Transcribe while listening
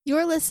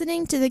You're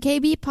listening to the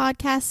KB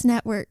Podcast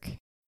Network.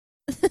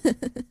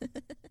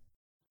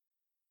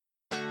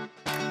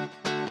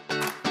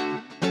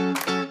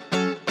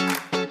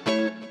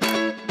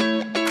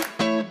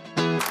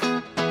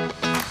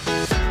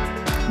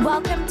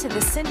 Welcome to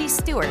the Cindy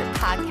Stewart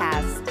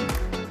Podcast,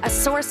 a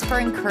source for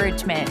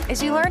encouragement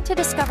as you learn to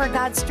discover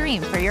God's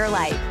dream for your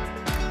life.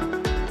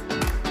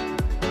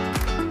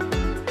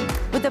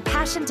 With a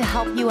passion to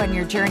help you on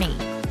your journey,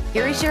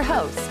 here is your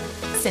host,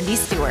 Cindy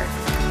Stewart.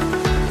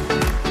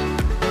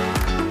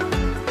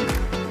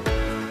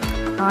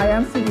 Hi,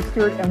 I'm Cindy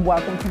Stewart, and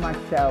welcome to my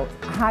show.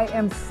 I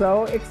am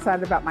so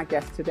excited about my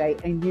guest today,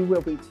 and you will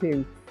be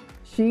too.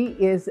 She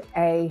is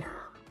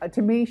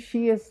to me,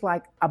 she is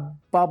like a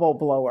bubble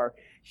blower.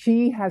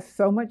 She has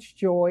so much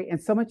joy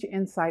and so much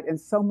insight and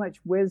so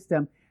much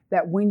wisdom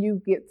that when you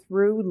get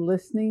through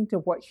listening to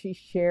what she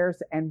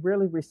shares and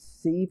really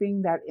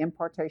receiving that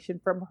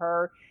impartation from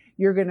her,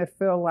 you're going to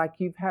feel like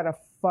you've had a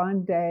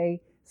fun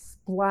day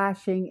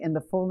splashing in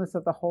the fullness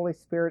of the Holy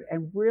Spirit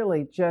and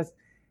really just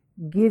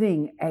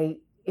getting a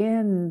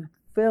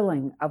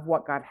infilling of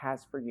what God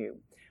has for you.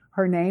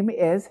 Her name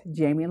is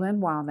Jamie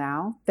Lynn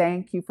Wildnow.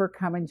 Thank you for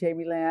coming,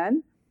 Jamie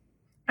Lynn.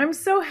 I'm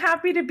so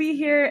happy to be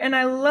here, and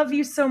I love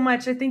you so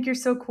much. I think you're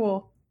so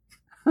cool.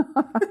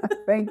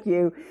 Thank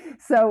you.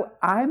 So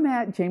I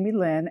met Jamie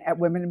Lynn at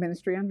Women in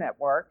Ministry on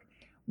Network.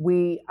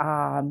 We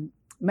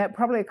met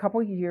probably a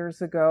couple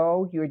years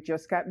ago. You had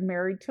just gotten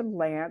married to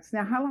Lance.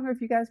 Now, how long have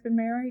you guys been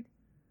married?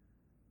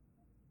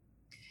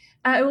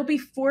 It will be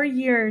 4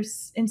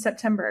 years in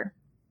September.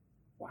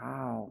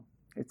 Wow.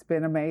 It's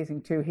been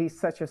amazing too. He's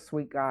such a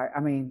sweet guy. I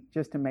mean,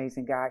 just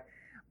amazing guy.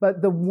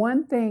 But the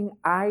one thing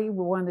I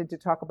wanted to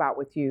talk about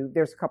with you,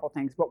 there's a couple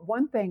things, but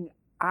one thing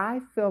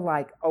I feel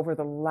like over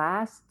the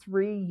last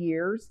 3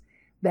 years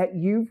that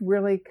you've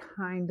really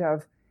kind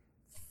of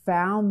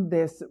found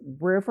this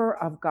river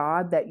of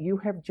God that you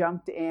have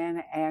jumped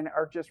in and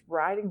are just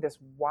riding this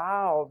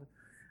wild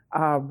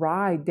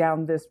ride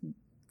down this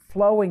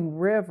flowing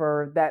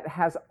river that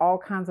has all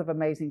kinds of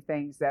amazing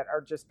things that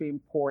are just being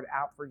poured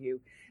out for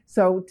you.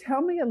 So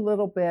tell me a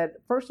little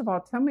bit, first of all,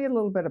 tell me a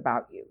little bit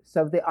about you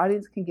so the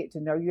audience can get to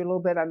know you a little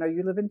bit. I know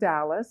you live in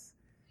Dallas.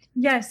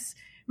 Yes,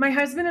 my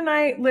husband and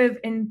I live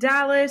in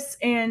Dallas,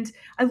 and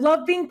I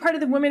love being part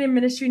of the Women in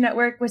Ministry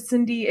Network with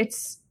Cindy.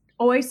 It's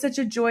always such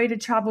a joy to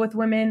travel with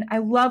women. I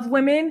love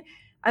women.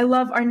 I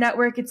love our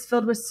network. It's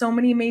filled with so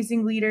many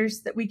amazing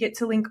leaders that we get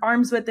to link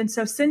arms with. And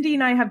so Cindy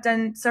and I have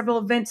done several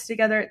events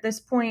together at this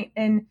point.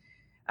 And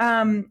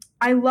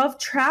I love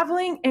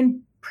traveling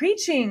and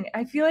preaching.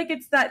 I feel like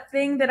it's that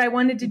thing that I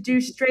wanted to do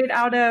straight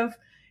out of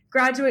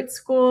graduate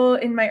school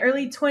in my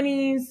early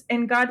 20s.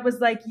 And God was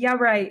like, yeah,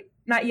 right,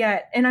 not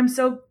yet. And I'm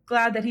so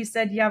glad that he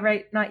said, yeah,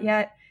 right, not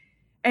yet.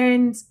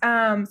 And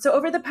so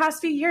over the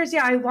past few years,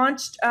 I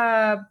launched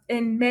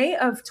in May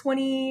of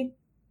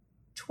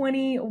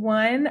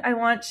 2021, I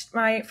launched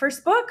my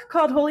first book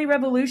called Holy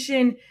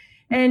Revolution.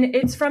 And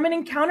it's from an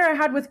encounter I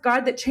had with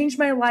God that changed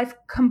my life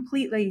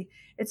completely.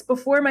 It's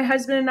before my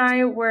husband and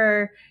I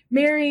were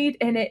married.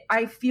 And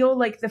I feel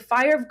like the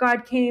fire of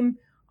God came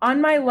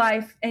on my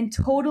life and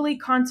totally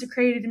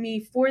consecrated me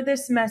for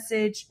this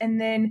message.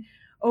 And then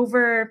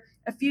over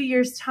a few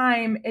years'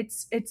 time,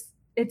 it's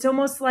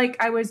almost like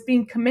I was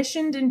being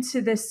commissioned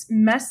into this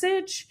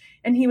message,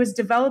 and he was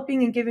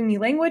developing and giving me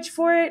language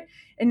for it.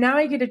 And now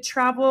I get to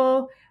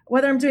travel,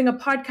 whether I'm doing a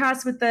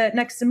podcast with the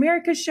Next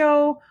America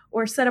show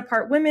or Set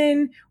Apart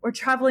Women or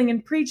traveling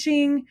and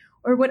preaching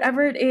or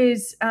whatever it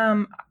is.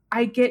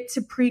 I get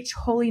to preach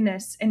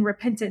holiness and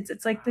repentance.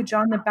 It's like the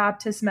John the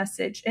Baptist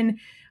message. And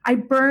I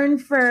burn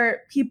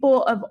for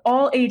people of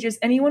all ages,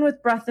 anyone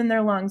with breath in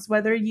their lungs,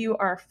 whether you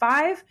are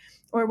 5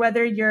 or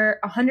whether you're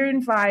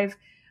 105.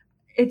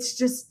 It's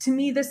just, to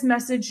me, this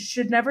message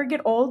should never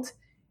get old.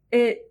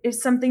 It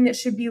is something that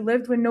should be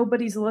lived when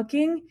nobody's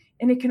looking.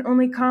 And it can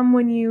only come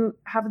when you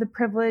have the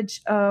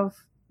privilege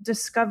of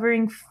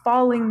discovering,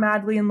 falling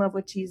madly in love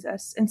with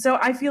Jesus. And so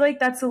I feel like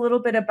that's a little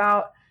bit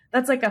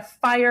that's like a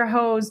fire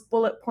hose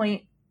bullet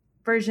point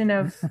version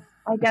of,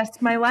 I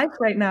guess, my life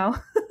right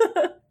now.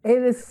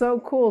 It is so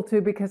cool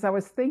too, because I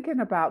was thinking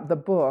about the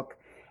book,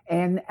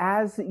 and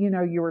as you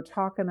know, you were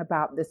talking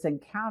about this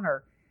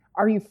encounter.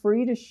 Are you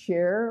free to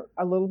share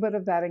a little bit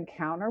of that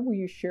encounter? Will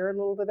you share a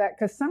little bit of that?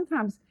 Because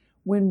sometimes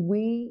when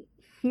we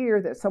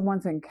hear that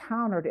someone's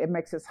encountered, it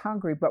makes us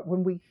hungry. But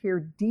when we hear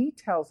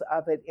details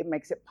of it, it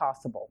makes it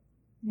possible.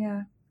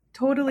 Yeah,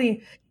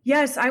 totally.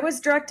 Yes, I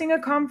was directing a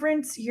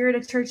conference here at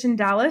a church in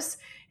Dallas,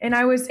 and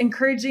I was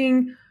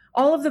encouraging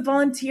all of the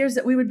volunteers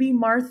that we would be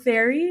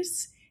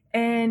Martharies.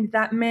 And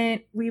that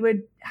meant we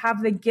would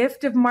have the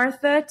gift of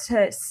Martha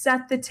to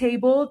set the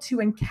table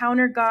to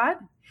encounter God.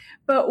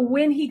 But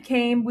when he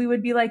came, we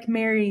would be like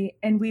Mary,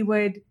 and we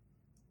would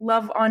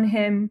love on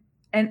him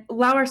and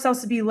allow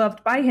ourselves to be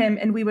loved by him.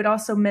 And we would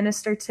also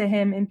minister to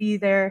him and be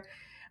there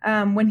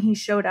when he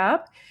showed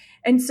up.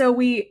 And so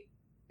it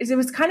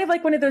was kind of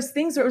like one of those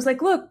things where it was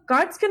like, look,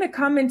 God's going to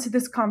come into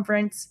this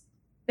conference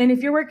And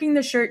if you're working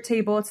the shirt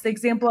table, it's the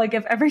example I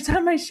give every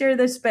time I share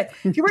this, but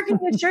if you're working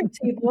the shirt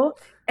table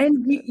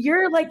and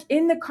you're like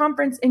in the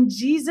conference and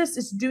Jesus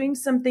is doing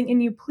something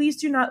in you, please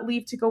do not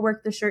leave to go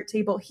work the shirt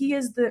table. He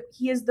is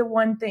the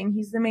one thing.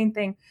 He's the main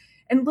thing.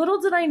 And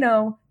little did I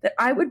know that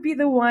I would be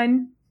the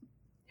one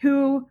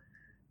who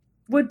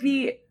would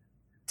be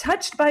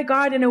touched by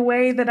God in a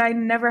way that I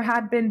never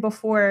had been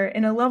before,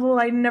 in a level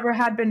I never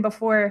had been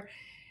before.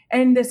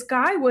 And this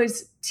guy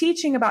was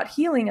teaching about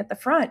healing at the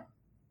front.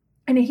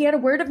 And he had a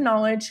word of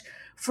knowledge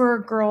for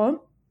a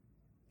girl,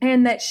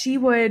 and that she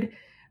would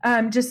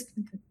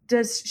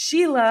does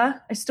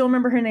Sheila, I still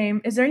remember her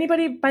name. Is there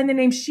anybody by the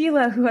name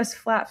Sheila who has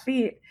flat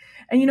feet?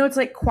 And it's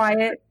like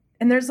quiet,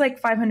 and there's like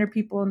 500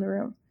 people in the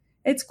room.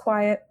 It's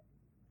quiet.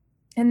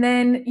 And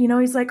then,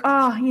 he's like,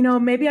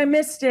 maybe I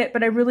missed it,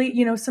 but I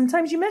really,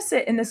 sometimes you miss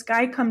it. And this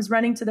guy comes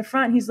running to the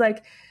front. He's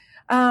like,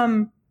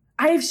 I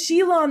have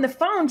Sheila on the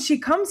phone. She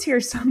comes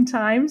here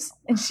sometimes,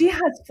 and she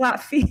has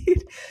flat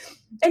feet.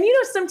 And,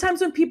 sometimes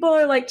when people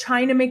are like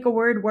trying to make a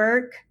word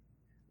work,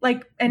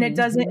 and it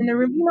doesn't in the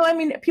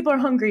room, people are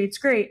hungry. It's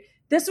great.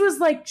 This was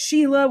like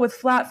Sheila with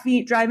flat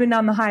feet driving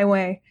down the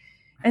highway.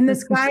 And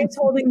this guy's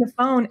holding the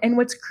phone. And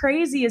what's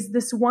crazy is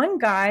this one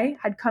guy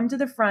had come to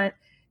the front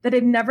that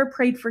had never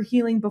prayed for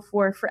healing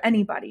before for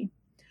anybody.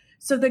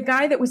 So the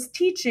guy that was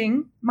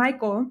teaching,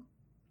 Michael,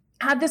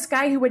 had this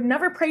guy who had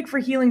never prayed for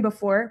healing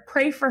before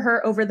pray for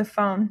her over the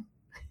phone.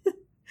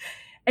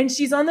 And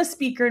she's on the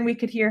speaker and we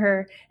could hear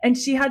her. And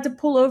she had to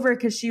pull over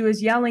because she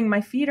was yelling,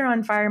 "My feet are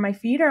on fire. My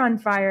feet are on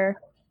fire.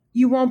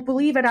 You won't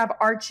believe it. I have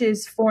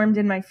arches formed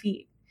in my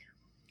feet."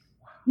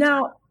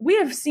 Now, we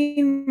have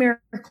seen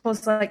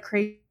miracles like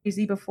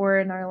crazy before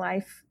in our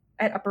life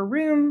at Upper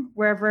Room,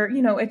 wherever,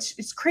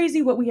 it's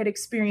crazy what we had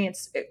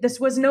experienced. This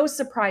was no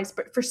surprise,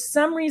 but for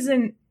some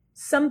reason,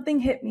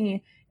 something hit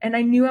me. And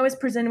I knew I was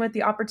presented with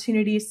the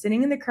opportunity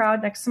sitting in the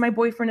crowd next to my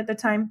boyfriend at the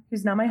time,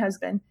 who's now my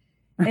husband.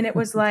 And it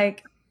was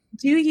like,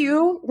 do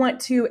you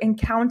want to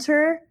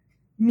encounter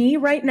me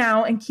right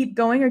now and keep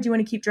going, or do you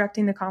want to keep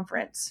directing the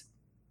conference?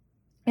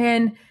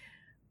 And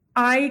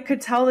I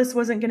could tell this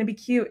wasn't going to be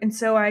cute. And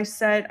so I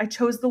said, I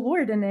chose the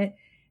Lord in it.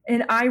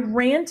 And I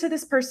ran to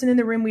this person in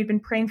the room we'd been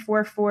praying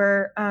for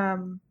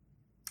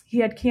he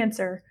had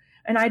cancer.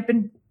 And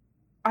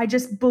I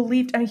just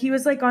believed, and he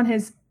was like on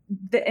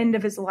the end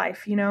of his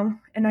life,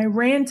 and I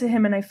ran to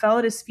him and I fell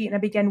at his feet and I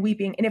began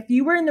weeping. And if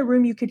you were in the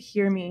room, you could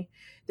hear me.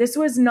 This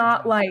wasn't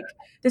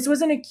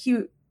a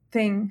cute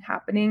thing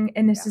happening.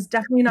 And this is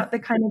definitely not the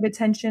kind of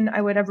attention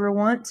I would ever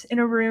want in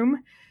a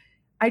room.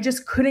 I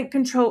just couldn't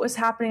control what was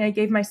happening. I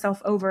gave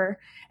myself over,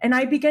 and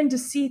I began to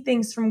see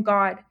things from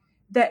God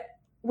that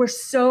were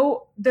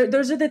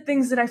those are the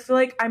things that I feel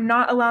like I'm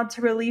not allowed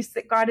to release,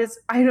 that God is,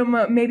 I don't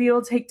know, maybe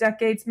it'll take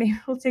decades, maybe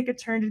it'll take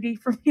eternity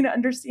for me to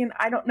understand.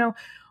 I don't know.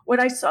 What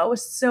I saw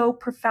was so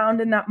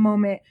profound in that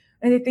moment.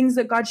 And the things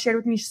that God shared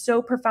with me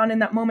so profound in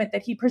that moment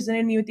that he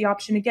presented me with the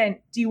option again.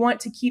 Do you want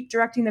to keep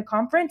directing the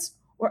conference,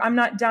 or I'm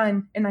not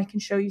done and I can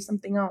show you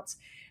something else?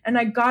 And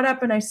I got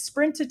up and I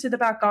sprinted to the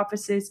back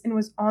offices and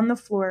was on the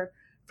floor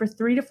for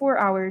 3 to 4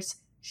 hours,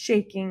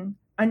 shaking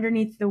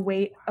underneath the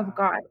weight of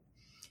God.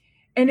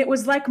 And it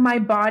was like my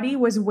body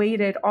was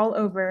weighted all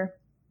over.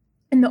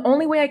 And the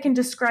only way I can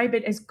describe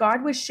it is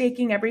God was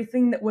shaking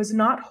everything that was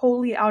not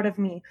wholly out of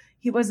me.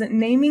 He wasn't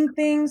naming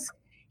things.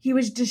 He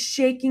was just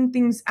shaking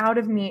things out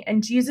of me.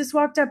 And Jesus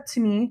walked up to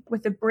me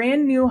with a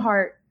brand new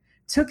heart,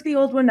 took the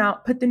old one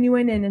out, put the new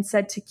one in, and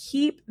said, to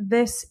keep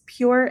this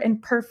pure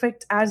and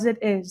perfect as it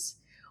is,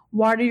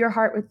 water your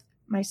heart with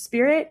my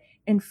spirit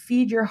and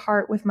feed your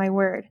heart with my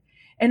word.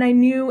 And I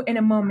knew in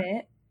a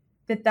moment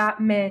that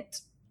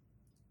meant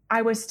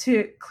I was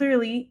to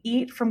clearly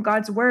eat from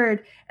God's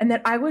word, and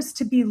that I was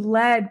to be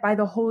led by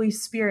the Holy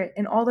Spirit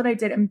in all that I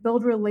did and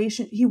build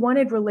He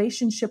wanted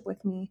relationship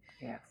with me.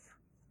 Yes.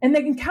 And the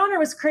encounter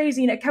was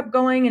crazy, and it kept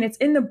going, and it's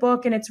in the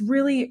book, and it's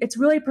really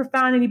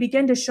profound. And he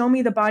began to show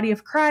me the body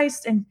of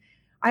Christ. And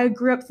I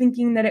grew up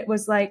thinking that it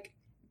was like,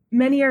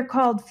 many are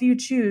called, few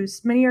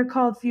choose. Many are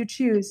called, few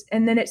choose.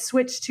 And then it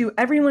switched to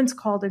everyone's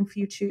called and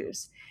few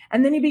choose.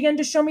 And then he began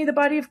to show me the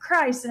body of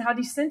Christ and how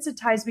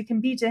desensitized we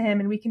can be to him.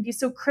 And we can be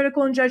so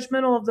critical and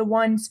judgmental of the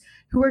ones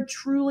who are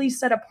truly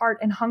set apart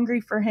and hungry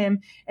for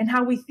him, and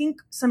how we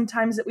think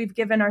sometimes that we've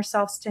given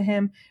ourselves to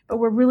him, but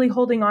we're really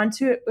holding on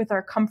to it with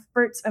our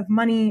comforts of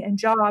money and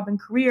job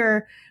and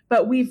career.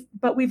 But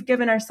we've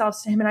given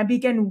ourselves to him. And I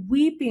began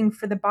weeping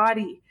for the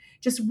body,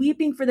 just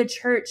weeping for the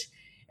church.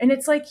 And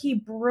it's like he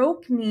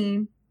broke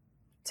me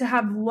to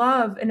have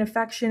love and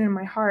affection in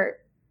my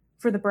heart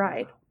for the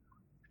bride.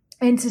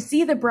 And to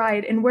see the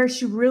bride and where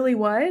she really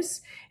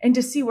was, and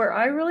to see where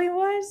I really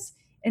was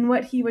and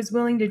what he was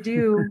willing to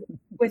do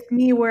with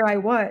me where I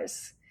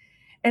was.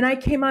 And I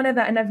came out of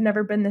that and I've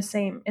never been the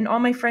same. And all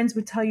my friends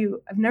would tell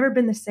you, I've never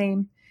been the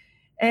same.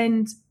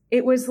 And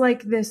it was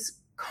like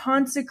this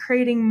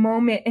consecrating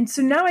moment. And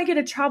so now I get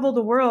to travel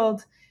the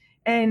world.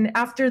 And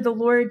after the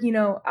Lord,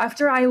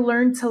 after I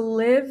learned to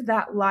live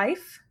that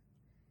life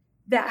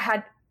that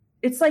had,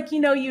 it's like,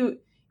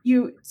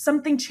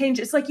 something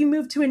changes. It's like you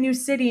move to a new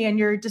city and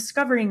you're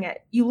discovering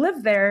it. You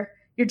live there,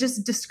 you're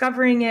just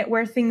discovering it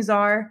where things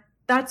are.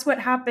 That's what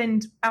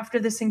happened after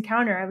this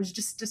encounter. I was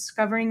just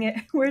discovering it,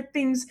 what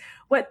things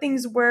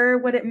were,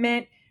 what it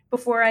meant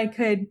before I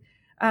could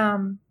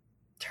turn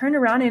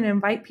around and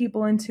invite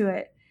people into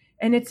it.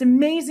 And it's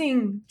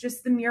amazing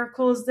just the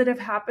miracles that have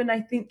happened.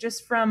 I think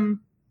just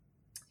from,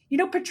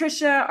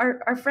 Patricia,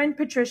 our friend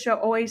Patricia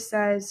always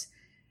says,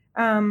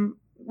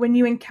 when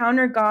you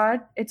encounter God,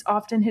 it's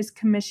often his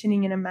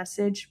commissioning in a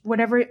message,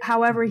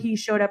 however he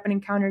showed up and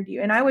encountered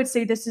you. And I would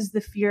say this is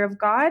the fear of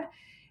God,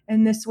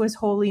 and this was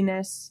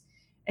holiness.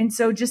 And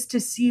so just to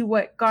see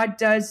what God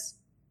does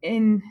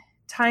in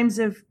times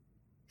of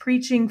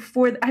preaching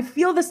I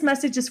feel this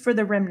message is for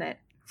the remnant,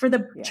 for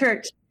the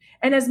church.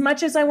 And as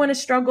much as I want to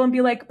struggle and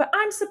be like, but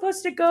I'm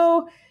supposed to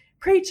go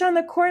preach on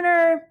the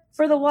corner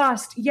for the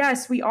lost.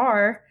 Yes, we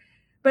are.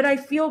 But I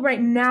feel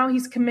right now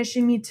he's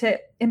commissioned me to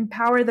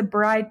empower the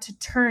bride to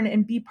turn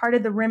and be part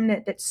of the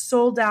remnant that's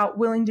sold out,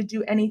 willing to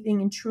do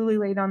anything and truly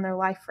laid on their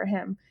life for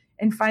him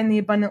and find the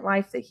abundant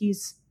life that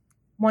he's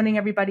wanting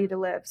everybody to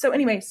live. So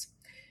anyways,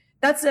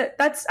 that's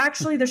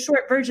actually the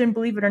short version,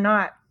 believe it or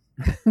not.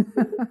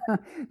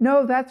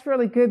 No, that's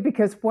really good,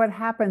 because what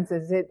happens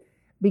is it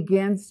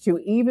begins to,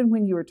 even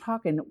when you were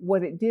talking,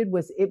 what it did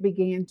was it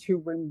began to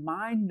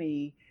remind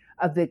me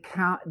of the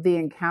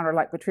encounter,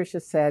 like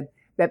Patricia said,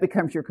 that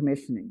becomes your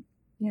commissioning.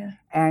 Yeah.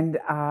 And,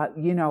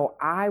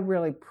 I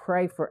really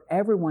pray for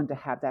everyone to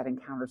have that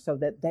encounter so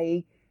that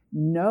they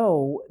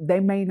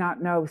may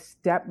not know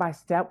step by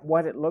step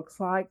what it looks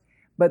like,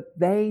 but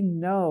they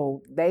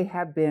know they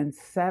have been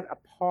set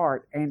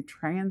apart and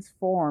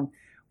transformed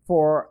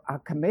for a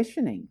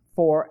commissioning,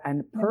 for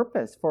a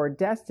purpose, for a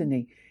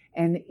destiny.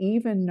 And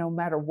even no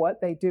matter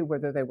what they do,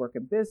 whether they work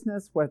in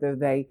business, whether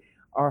they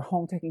are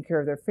home taking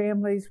care of their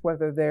families,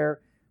 whether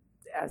they're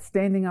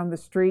standing on the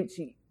streets,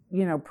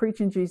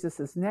 preaching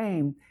Jesus's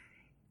name,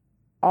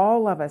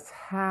 all of us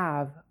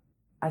have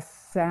a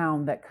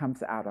sound that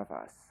comes out of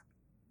us.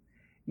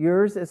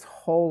 Yours is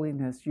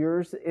holiness.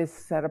 Yours is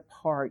set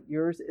apart.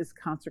 Yours is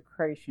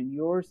consecration.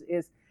 Yours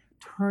is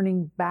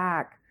turning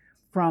back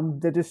from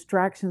the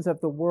distractions of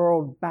the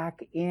world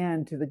back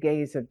into the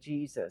gaze of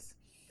Jesus.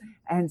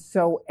 And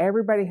so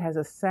everybody has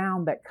a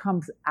sound that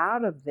comes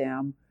out of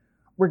them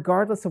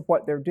regardless of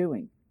what they're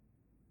doing.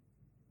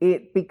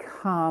 It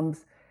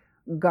becomes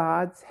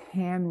God's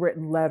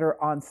handwritten letter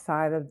on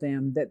side of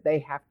them that they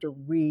have to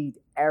read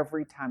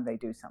every time they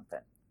do something.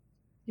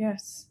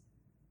 Yes.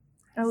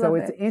 So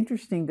it's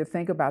interesting to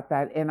think about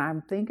that. And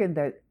I'm thinking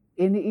that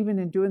even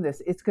in doing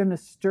this, it's going to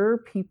stir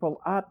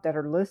people up that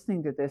are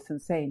listening to this and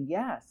saying,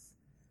 yes,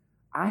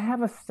 I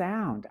have a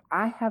sound.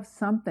 I have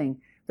something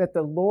that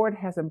the Lord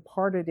has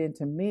imparted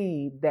into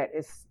me that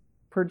is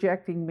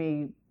projecting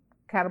me,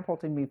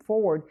 catapulting me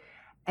forward.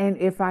 And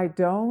if I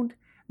don't,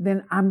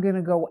 then I'm going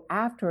to go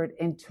after it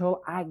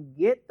until I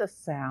get the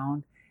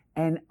sound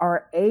and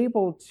are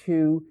able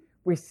to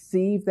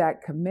receive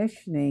that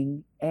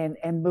commissioning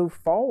and move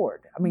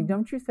forward. I mean,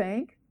 don't you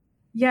think?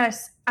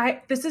 Yes.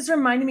 This is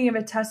reminding me of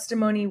a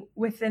testimony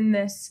within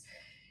this.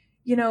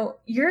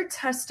 Your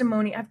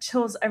testimony, I have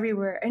chills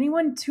everywhere.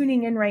 Anyone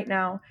tuning in right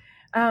now,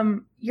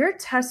 your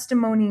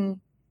testimony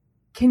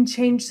can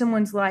change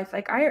someone's life.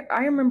 Like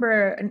I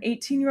remember an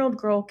 18-year-old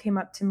girl came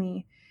up to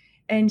me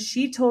and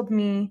she told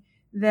me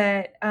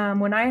that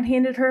when I had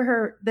handed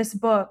her this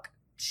book,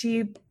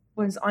 she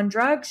was on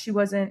drugs. She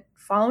wasn't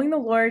following the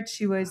Lord.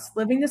 She was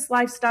living this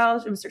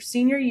lifestyle. It was her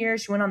senior year.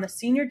 She went on the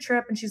senior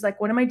trip and she's like,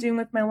 what am I doing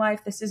with my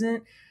life? This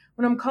isn't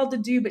what I'm called to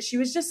do. But she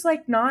was just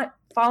like not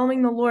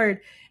following the Lord.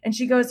 And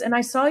she goes, and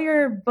I saw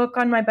your book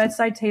on my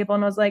bedside table.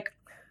 And I was like,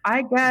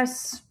 I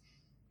guess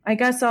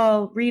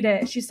I'll read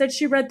it. She said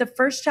she read the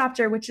first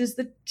chapter, which is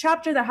the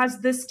chapter that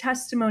has this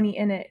testimony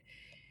in it.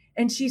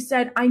 And she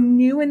said, I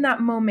knew in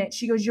that moment,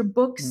 she goes, your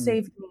book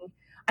saved me.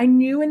 I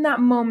knew in that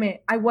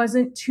moment I'm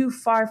never too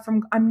far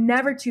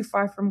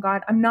from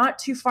God. I'm not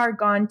too far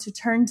gone to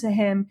turn to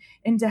him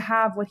and to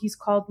have what he's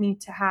called me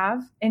to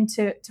have and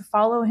to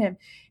follow him.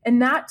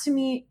 And that to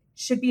me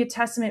should be a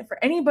testament for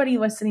anybody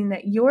listening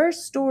that your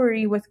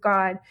story with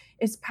God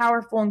is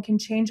powerful and can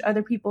change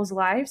other people's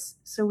lives.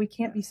 So we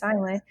can't be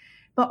silent.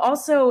 But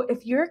also,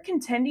 if you're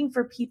contending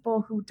for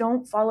people who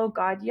don't follow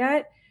God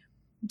yet,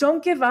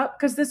 don't give up,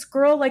 because this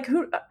girl,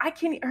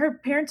 her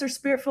parents are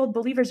spirit-filled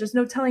believers. There's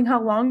no telling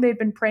how long they've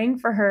been praying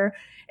for her.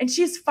 And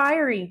she's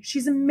fiery.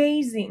 She's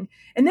amazing.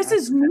 And this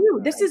is new.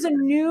 This is a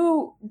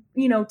new,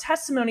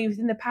 testimony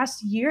within the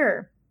past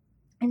year.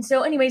 And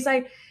so anyways,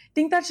 I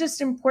think that's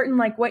just important.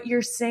 Like what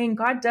you're saying,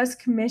 God does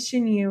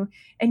commission you,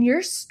 and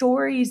your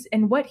stories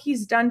and what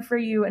he's done for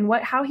you and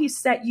how he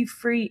set you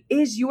free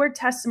is your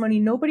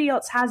testimony. Nobody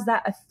else has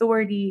that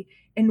authority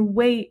and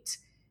weight.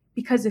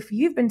 Because if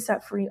you've been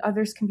set free,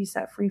 others can be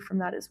set free from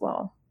that as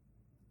well.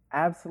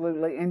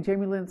 Absolutely. And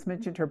Jamie Lynn's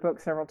mentioned her book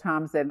several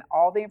times, and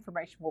all the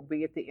information will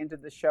be at the end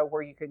of the show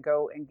where you can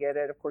go and get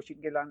it. Of course, you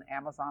can get it on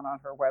Amazon on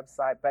her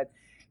website, but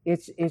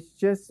it's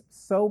just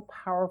so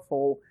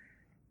powerful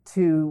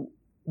to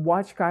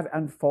watch God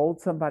unfold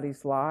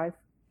somebody's life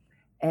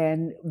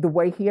And the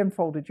way he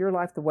unfolded your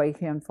life, the way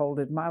he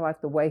unfolded my life,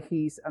 the way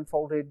he's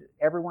unfolded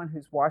everyone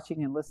who's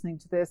watching and listening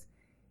to this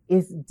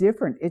is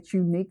different. It's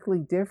uniquely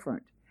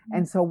different.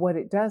 And so what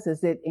it does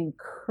is it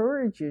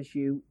encourages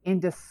you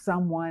into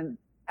someone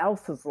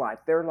else's life.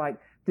 They're like,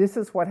 this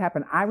is what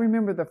happened. I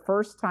remember the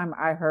first time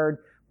I heard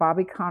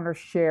Bobby Conner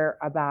share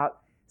about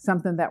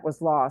something that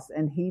was lost.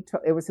 And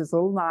it was his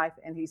little knife.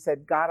 And he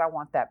said, God, I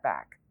want that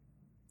back.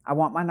 I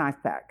want my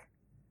knife back.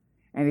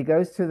 And he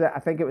goes to I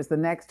think it was the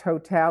next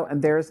hotel,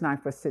 and there his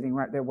knife was sitting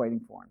right there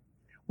waiting for him.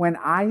 When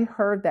I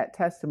heard that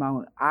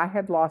testimony, I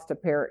had lost a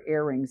pair of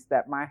earrings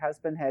that my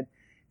husband had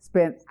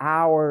spent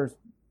hours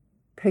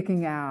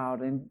picking out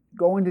and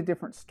going to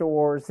different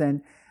stores.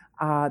 And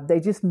they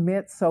just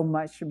meant so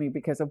much to me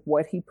because of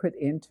what he put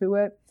into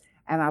it.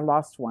 And I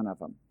lost one of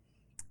them.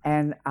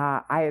 And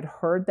I had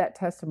heard that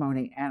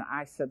testimony, and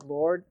I said,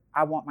 Lord,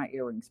 I want my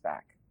earrings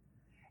back.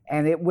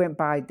 And it went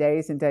by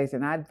days and days,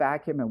 and I'd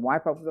vacuum and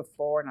wipe over the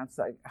floor. And I'd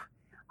say,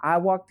 I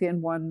walked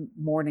in one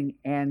morning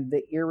and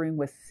the earring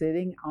was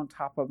sitting on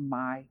top of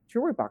my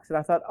jewelry box. And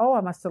I thought, oh, I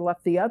must have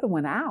left the other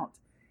one out.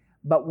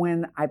 But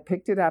when I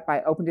picked it up,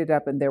 I opened it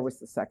up, and there was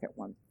the second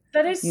one.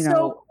 That is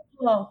so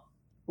cool.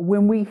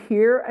 When we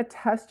hear a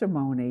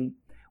testimony,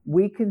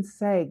 we can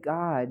say,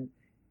 God,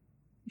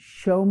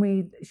 show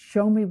me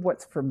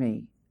what's for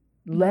me.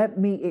 Let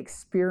me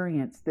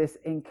experience this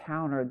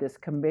encounter, this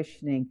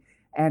commissioning.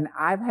 And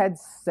I've had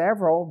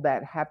several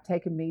that have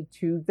taken me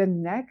to the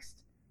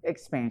next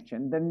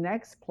expansion, the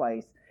next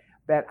place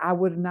that I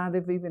would not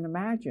have even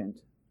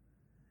imagined.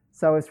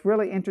 So it's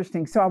really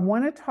interesting. So I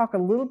want to talk a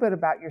little bit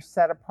about your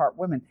Set Apart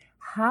Women.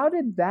 How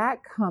did that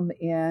come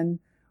in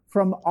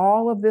from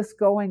all of this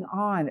going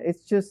on?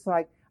 It's just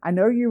like, I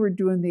know you were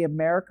doing the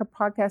America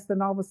podcast,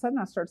 then all of a sudden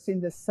I started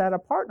seeing this Set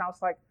Apart, and I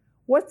was like,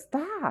 what's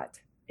that?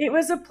 It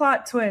was a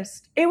plot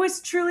twist. It was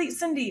truly,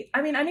 Cindy,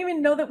 I mean, I don't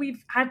even know that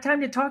we've had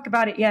time to talk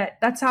about it yet.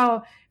 That's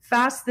how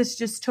fast this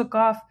just took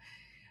off.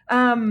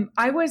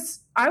 I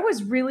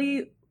was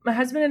really, my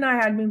husband and I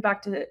had moved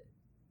back to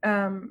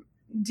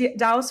the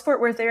Dallas, Fort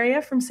Worth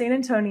area from San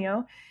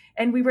Antonio.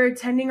 And we were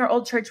attending our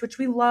old church, which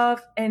we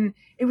love. And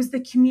it was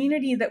the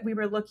community that we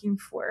were looking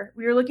for.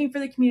 We were looking for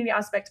the community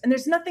aspect. And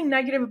there's nothing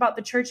negative about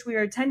the church we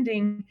were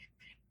attending.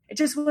 It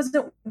just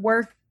wasn't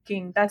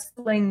working. That's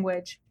the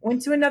language.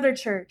 Went to another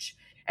church.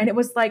 And it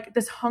was like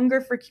this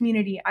hunger for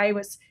community. I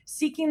was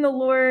seeking the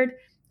Lord.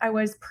 I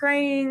was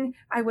praying.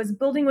 I was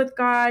building with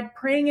God,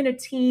 praying in a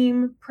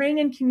team, praying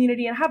in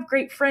community. And I have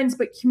great friends,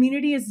 but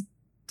community is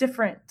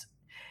different.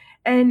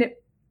 And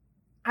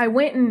I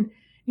went and,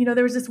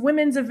 there was this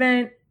women's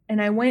event,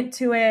 and I went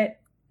to it,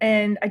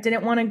 and I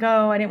didn't want to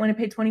go. I didn't want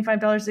to pay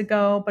 $25 to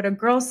go. But a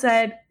girl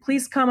said,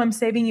 please come. I'm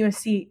saving you a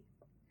seat.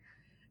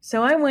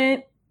 So I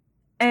went,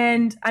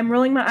 and I'm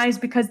rolling my eyes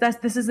because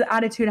this is the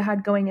attitude I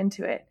had going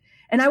into it.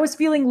 And I was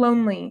feeling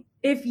lonely.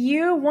 If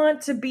you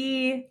want to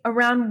be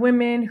around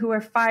women who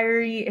are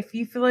fiery, if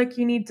you feel like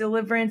you need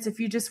deliverance, if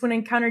you just want to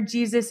encounter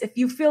Jesus, if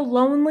you feel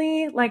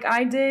lonely like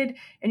I did,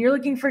 and you're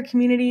looking for a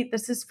community,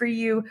 this is for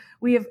you.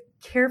 We have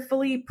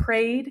carefully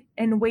prayed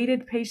and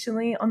waited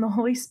patiently on the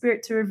Holy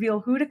Spirit to reveal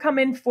who to come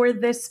in for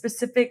this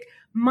specific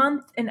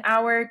month and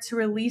hour to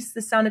release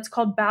the sound. It's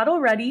called Battle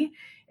Ready.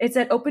 It's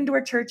at Open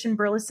Door Church in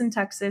Burleson,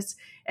 Texas.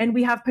 And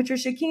we have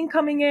Patricia King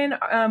coming in,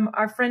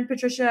 our friend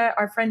Patricia,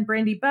 our friend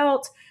Brandy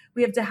Belt.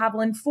 We have de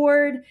Havilland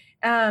Ford,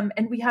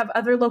 and we have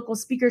other local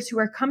speakers who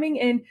are coming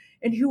in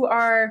and who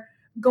are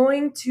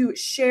going to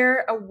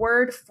share a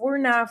word for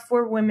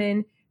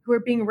women who are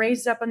being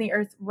raised up on the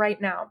earth right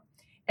now.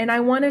 And I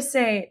want to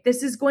say,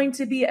 this is going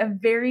to be a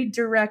very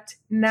direct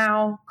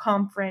now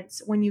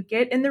conference. When you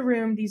get in the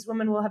room, these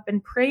women will have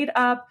been prayed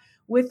up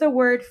with a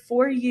word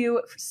for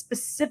you,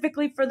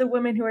 specifically for the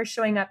women who are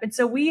showing up. And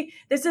so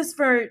this is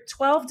for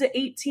 12 to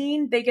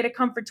 18. They get to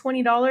come for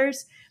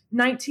 $20.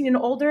 19 and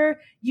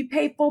older, you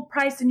pay full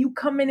price and you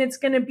come in, it's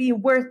going to be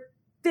worth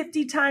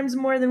 50 times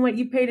more than what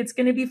you paid. It's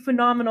going to be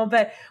phenomenal.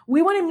 But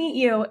we want to meet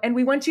you, and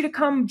we want you to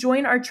come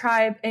join our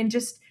tribe and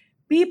just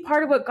be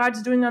part of what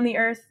God's doing on the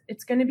earth.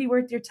 It's going to be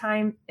worth your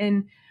time.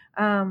 And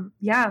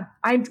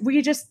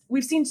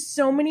we've seen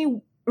so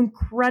many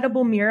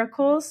incredible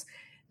miracles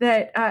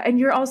that, and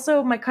you're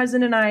also my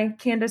cousin and I,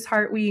 Candace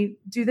Hart, we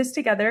do this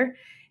together,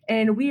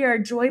 and we are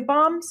joy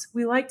bombs.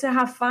 We like to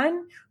have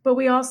fun, but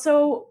we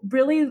also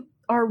really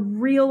are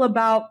real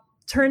about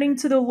turning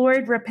to the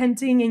Lord,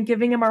 repenting, and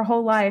giving him our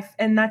whole life.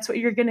 And that's what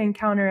you're going to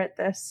encounter at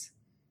this.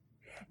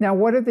 Now,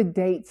 what are the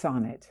dates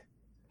on it?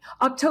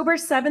 October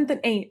 7th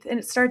and 8th. And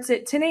it starts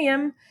at 10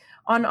 a.m.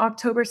 on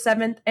October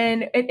 7th.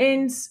 And it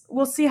ends,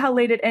 we'll see how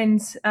late it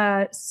ends,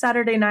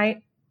 Saturday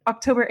night,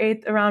 October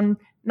 8th, around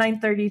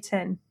 9:30,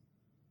 10.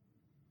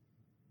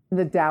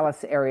 The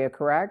Dallas area,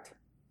 correct?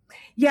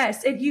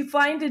 Yes, if you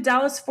fly into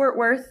Dallas, Fort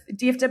Worth,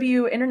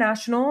 DFW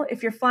International,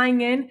 if you're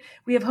flying in,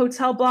 we have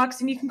hotel blocks,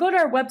 and you can go to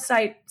our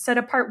website,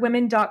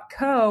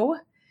 setapartwomen.co,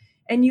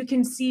 and you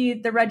can see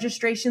the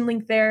registration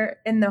link there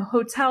and the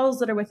hotels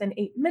that are within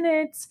 8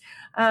 minutes.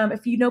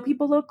 If you know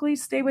people locally,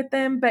 stay with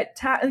them, but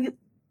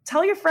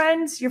tell your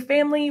friends, your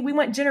family. We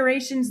want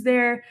generations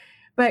there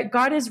but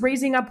God is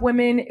raising up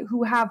women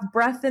who have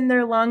breath in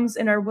their lungs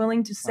and are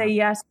willing to say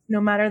yes,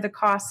 no matter the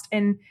cost.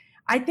 And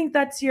I think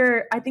that's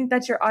your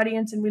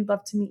audience, and we'd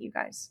love to meet you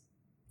guys.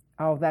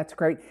 Oh, that's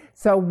great.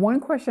 So one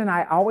question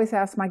I always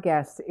ask my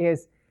guests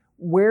is,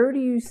 where do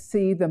you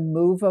see the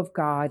move of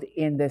God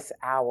in this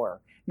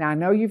hour? Now, I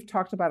know you've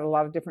talked about a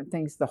lot of different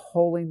things, the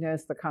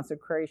holiness, the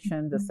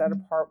consecration, the set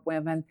apart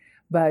women,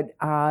 but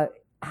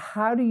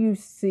how do you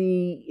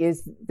see,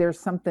 is there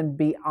something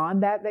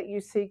beyond that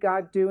you see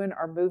God doing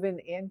or moving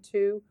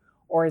into,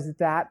 or is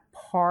that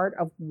part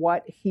of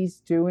what he's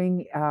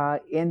doing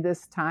in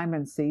this time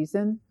and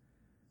season?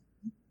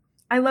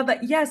 I love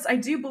that. Yes, I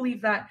do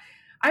believe that.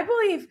 I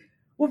believe,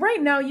 well,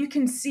 right now you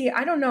can see,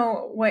 I don't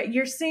know what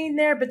you're seeing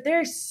there, but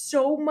there's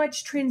so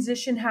much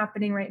transition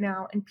happening right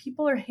now, and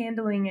people are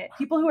handling it.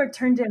 People who are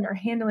turned in are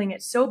handling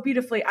it so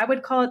beautifully. I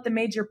would call it the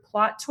major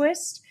plot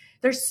twist.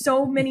 There's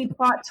so many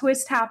plot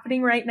twists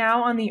happening right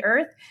now on the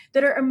earth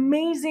that are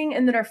amazing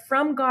and that are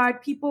from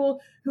God. People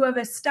who have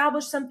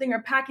established something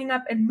are packing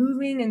up and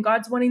moving, and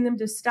God's wanting them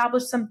to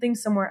establish something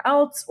somewhere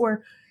else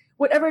or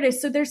whatever it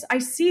is. So I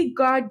see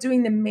God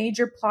doing the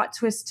major plot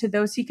twist to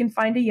those he can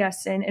find a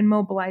yes in and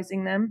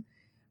mobilizing them.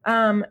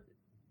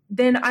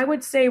 Then I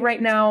would say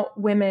right now,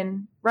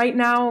 women. Right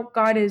now,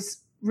 God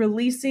is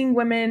releasing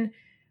women,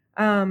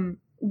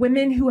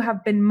 women who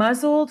have been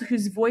muzzled,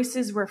 whose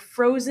voices were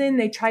frozen.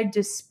 They tried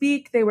to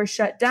speak. They were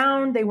shut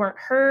down. They weren't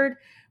heard.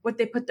 What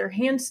they put their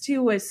hands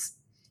to was,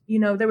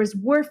 there was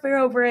warfare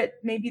over it.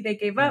 Maybe they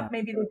gave up.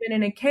 Maybe they've been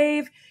in a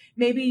cave.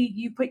 Maybe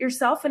you put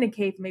yourself in a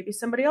cave. Maybe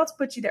somebody else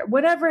put you there.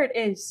 Whatever it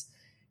is,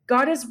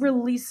 God is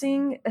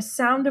releasing a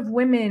sound of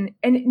women,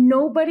 and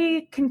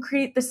nobody can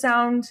create the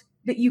sound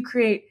that you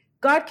create.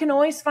 God can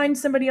always find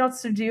somebody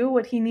else to do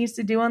what he needs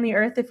to do on the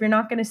earth if you're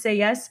not going to say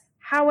yes.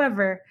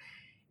 However,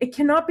 it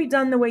cannot be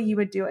done the way you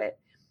would do it.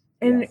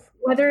 And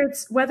whether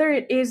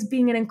it is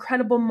being an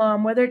incredible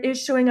mom, whether it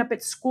is showing up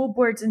at school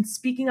boards and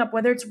speaking up,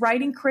 whether it's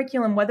writing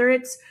curriculum, whether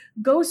it's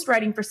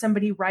ghostwriting for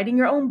somebody, writing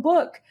your own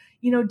book,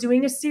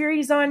 doing a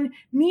series on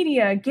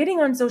media, getting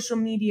on social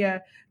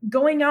media,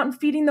 going out and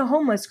feeding the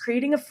homeless,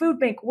 creating a food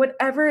bank,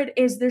 whatever it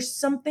is, there's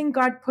something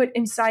God put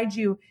inside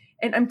you.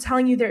 And I'm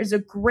telling you, there is a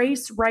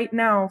grace right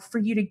now for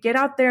you to get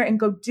out there and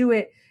go do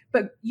it.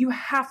 But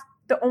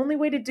the only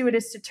way to do it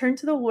is to turn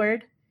to the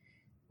Lord,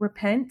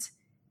 repent,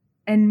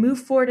 and move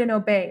forward and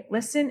obey.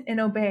 Listen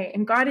and obey.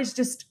 And God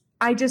is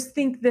I just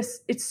think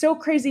it's so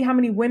crazy how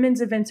many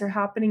women's events are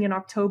happening in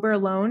October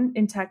alone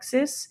in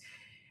Texas.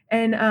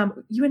 And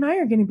you and I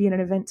are going to be in an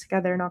event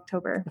together in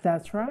October.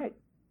 That's right.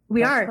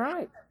 We are.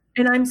 Right.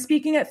 And I'm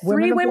speaking at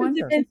 3 women's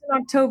events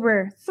in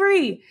October.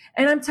 3.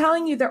 And I'm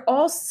telling you, they're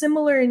all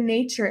similar in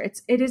nature.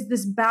 It is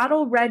this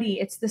battle ready.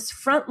 It's this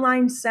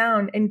frontline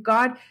sound. And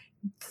God,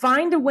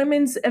 find a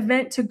women's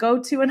event to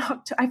go to in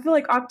October. I feel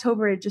like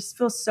October, it just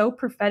feels so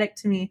prophetic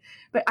to me.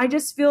 But I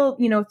just feel,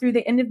 through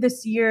the end of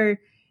this year,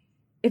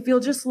 if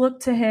you'll just look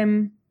to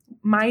him,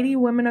 mighty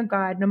women of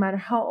God, no matter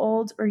how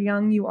old or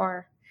young you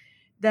are,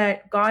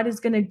 that God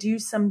is going to do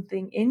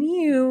something in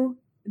you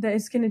that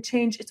is going to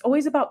change. It's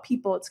always about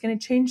people. It's going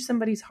to change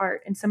somebody's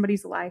heart and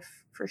somebody's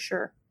life for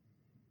sure.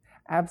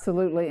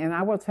 Absolutely. And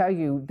I will tell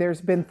you,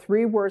 there's been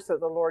 3 words that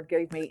the Lord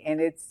gave me, and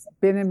it's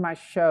been in my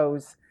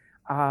shows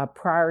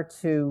prior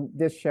to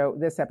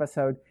this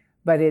episode,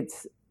 but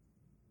it's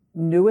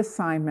new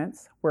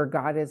assignments, where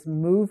God is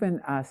moving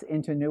us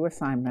into new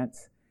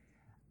assignments,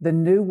 the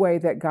new way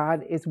that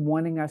God is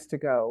wanting us to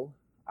go,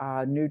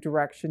 new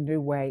direction,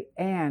 new way,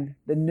 and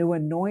the new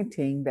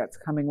anointing that's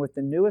coming with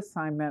the new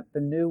assignment,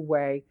 the new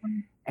way,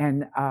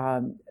 and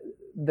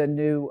the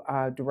new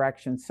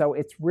direction. So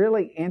it's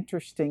really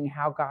interesting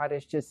how God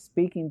is just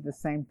speaking the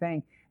same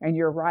thing. And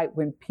you're right,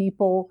 when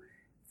people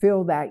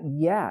feel that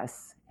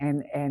yes,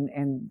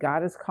 and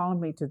God is calling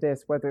me to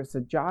this, whether it's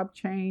a job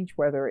change,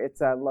 whether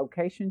it's a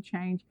location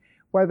change,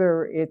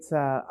 whether it's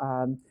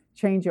a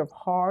change of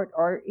heart,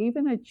 or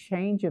even a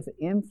change of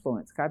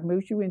influence. God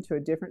moves you into a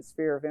different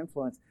sphere of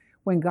influence.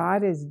 When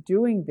God is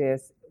doing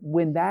this,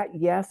 when that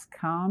yes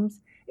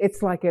comes,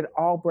 it's like it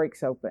all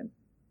breaks open.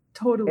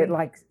 Totally. It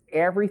like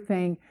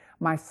everything.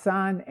 My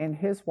son and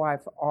his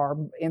wife are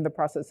in the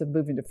process of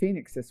moving to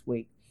Phoenix this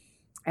week.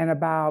 And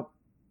about,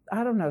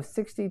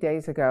 60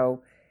 days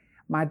ago,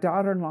 my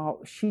daughter-in-law,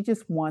 she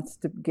just wants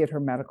to get her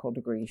medical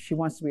degree. She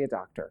wants to be a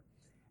doctor.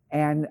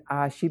 And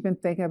she'd been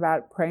thinking about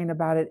it, praying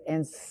about it.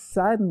 And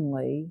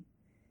suddenly,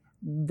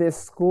 this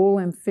school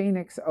in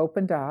Phoenix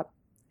opened up.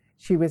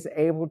 She was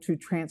able to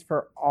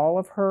transfer all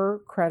of her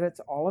credits,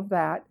 all of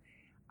that.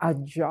 A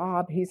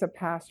job, he's a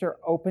pastor,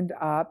 opened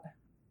up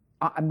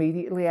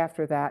immediately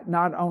after that.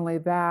 Not only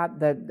that,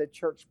 the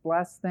church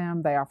blessed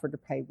them. They offered to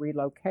pay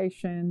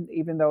relocation,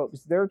 even though it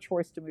was their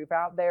choice to move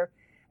out there.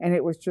 And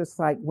it was just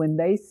like when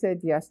they said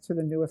yes to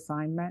the new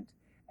assignment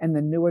and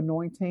the new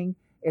anointing,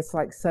 it's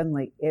like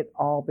suddenly it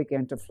all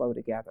began to flow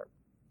together.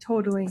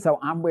 Totally. So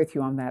I'm with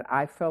you on that.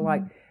 I feel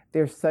like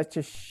there's such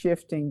a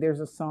shifting. There's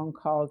a song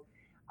called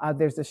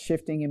There's a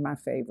Shifting in My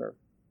Favor.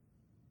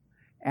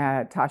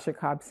 Tasha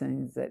Cobb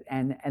sings it,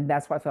 and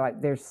that's why I feel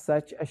like there's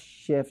such a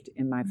shift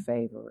in my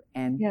favor.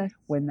 And Yes.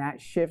 when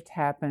that shift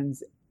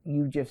happens,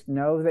 you just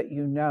know that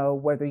you know,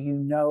 whether you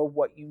know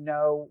what you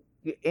know,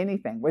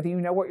 anything, whether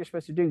you know what you're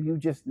supposed to do, you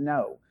just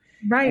know.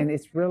 Right. And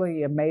it's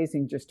really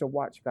amazing just to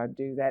watch God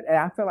do that. And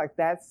I feel like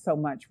that's so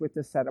much with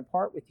the Set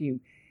Apart with you.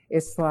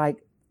 It's like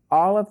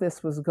all of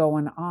this was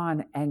going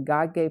on, and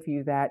God gave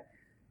you that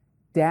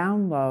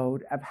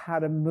download of how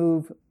to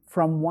move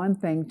from one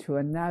thing to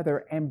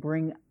another and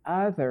bring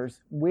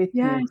others with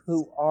Yes. you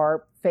who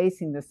are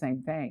facing the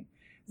same thing.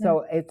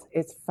 So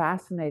it's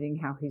fascinating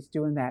how he's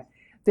doing that.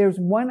 There's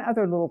one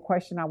other little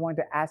question I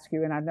wanted to ask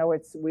you, and I know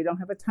we don't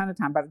have a ton of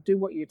time, but I do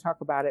want you to talk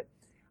about it.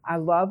 I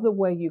love the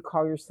way you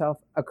call yourself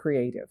a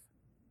creative.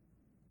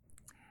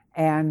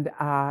 And,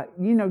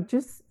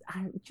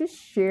 just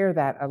share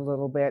that a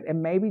little bit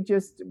and maybe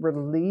just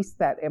release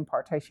that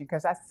impartation,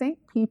 because I think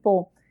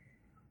people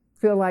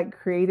feel like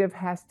creative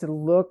has to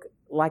look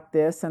like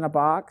this in a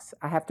box.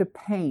 I have to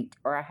paint,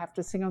 or I have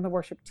to sing on the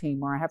worship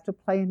team, or I have to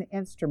play an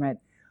instrument,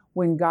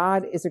 when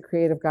God is a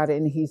creative God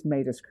and he's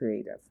made us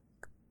creative.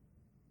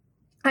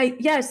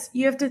 Yes,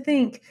 you have to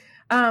think.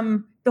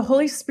 The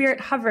Holy Spirit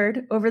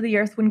hovered over the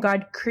earth when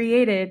God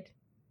created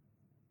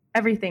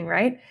everything,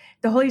 right?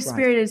 The Holy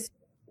Spirit is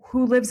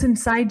who lives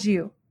inside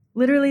you,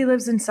 literally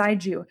lives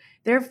inside you.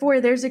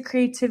 Therefore, there's a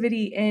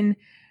creativity in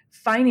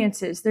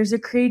finances. There's a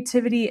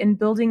creativity in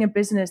building a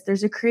business.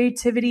 There's a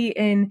creativity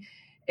in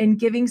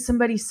giving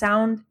somebody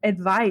sound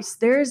advice.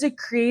 There is a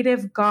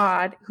creative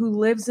God who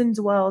lives and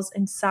dwells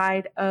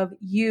inside of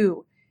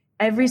you,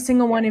 every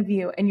single one of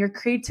you. And your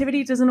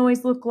creativity doesn't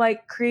always look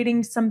like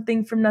creating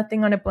something from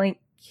nothing on a blank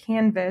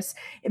canvas.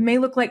 It may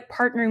look like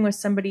partnering with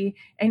somebody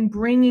and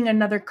bringing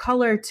another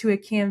color to a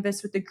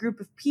canvas with a group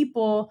of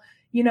people,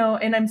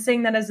 and I'm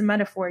saying that as a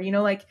metaphor,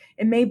 like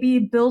it may be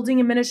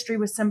building a ministry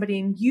with somebody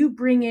and you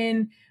bring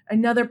in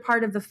another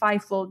part of the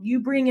fivefold, you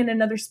bring in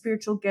another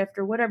spiritual gift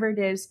or whatever it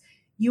is.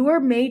 You are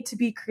made to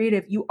be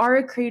creative. You are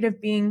a creative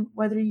being,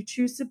 whether you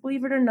choose to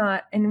believe it or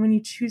not. And when you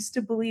choose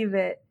to believe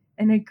it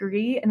and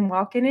agree and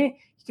walk in it,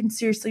 you can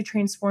seriously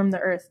transform the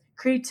earth.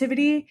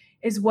 Creativity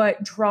is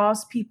what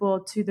draws people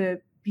to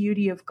the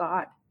beauty of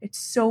God. It's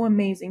so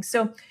amazing.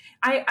 So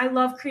I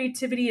love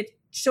creativity. It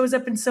shows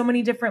up in so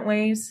many different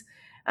ways.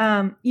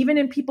 Even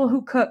in people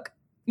who cook,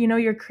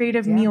 your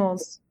creative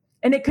meals.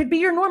 And it could be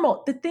your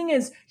normal. The thing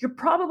is, you're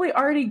probably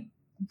already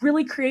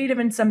really creative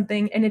in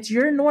something, and it's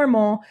your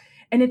normal.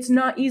 And it's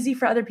not easy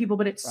for other people,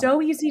 but it's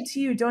so easy to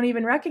you. Don't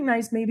even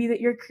recognize maybe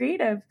that you're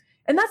creative.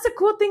 And that's the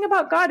cool thing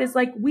about God is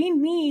like, we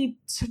need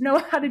to know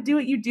how to do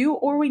what you do,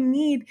 or we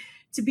need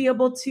to be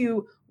able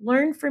to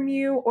learn from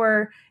you,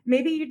 or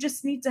maybe you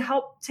just need to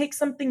help take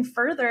something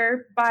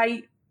further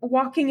by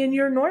walking in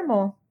your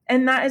normal.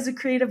 And that is a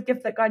creative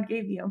gift that God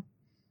gave you.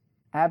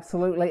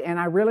 Absolutely. And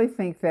I really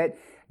think that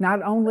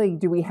not only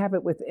do we have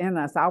it within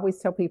us, I always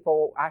tell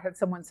people, I had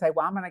someone say,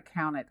 well, I'm an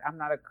accountant, I'm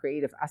not a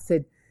creative. I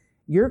said,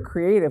 you're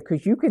creative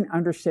because you can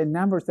understand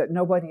numbers that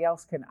nobody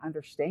else can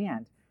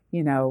understand,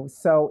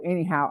 So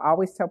anyhow, I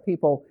always tell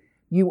people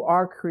you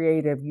are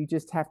creative. You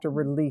just have to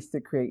release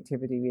the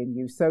creativity in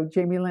you. So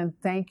Jamie Lynn,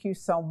 thank you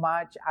so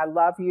much. I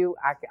love you.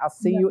 I'll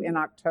see you in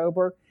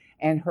October,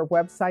 and her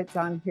website's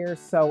on here.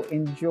 So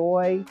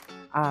enjoy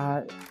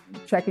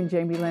checking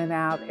Jamie Lynn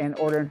out and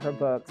ordering her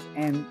books.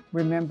 And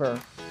remember,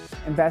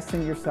 invest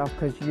in yourself,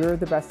 because you're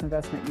the best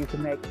investment you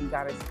can make, and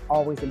God is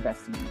always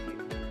investing in you.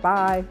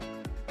 Bye.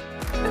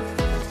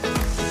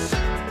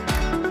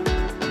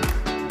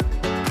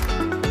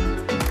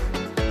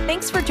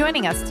 Thanks for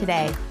joining us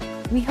today.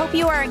 We hope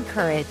you are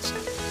encouraged.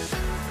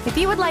 If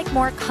you would like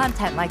more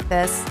content like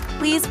this,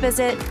 please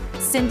visit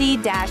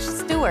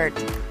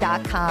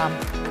cindy-stewart.com.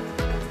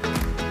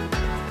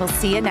 We'll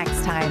see you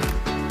next time.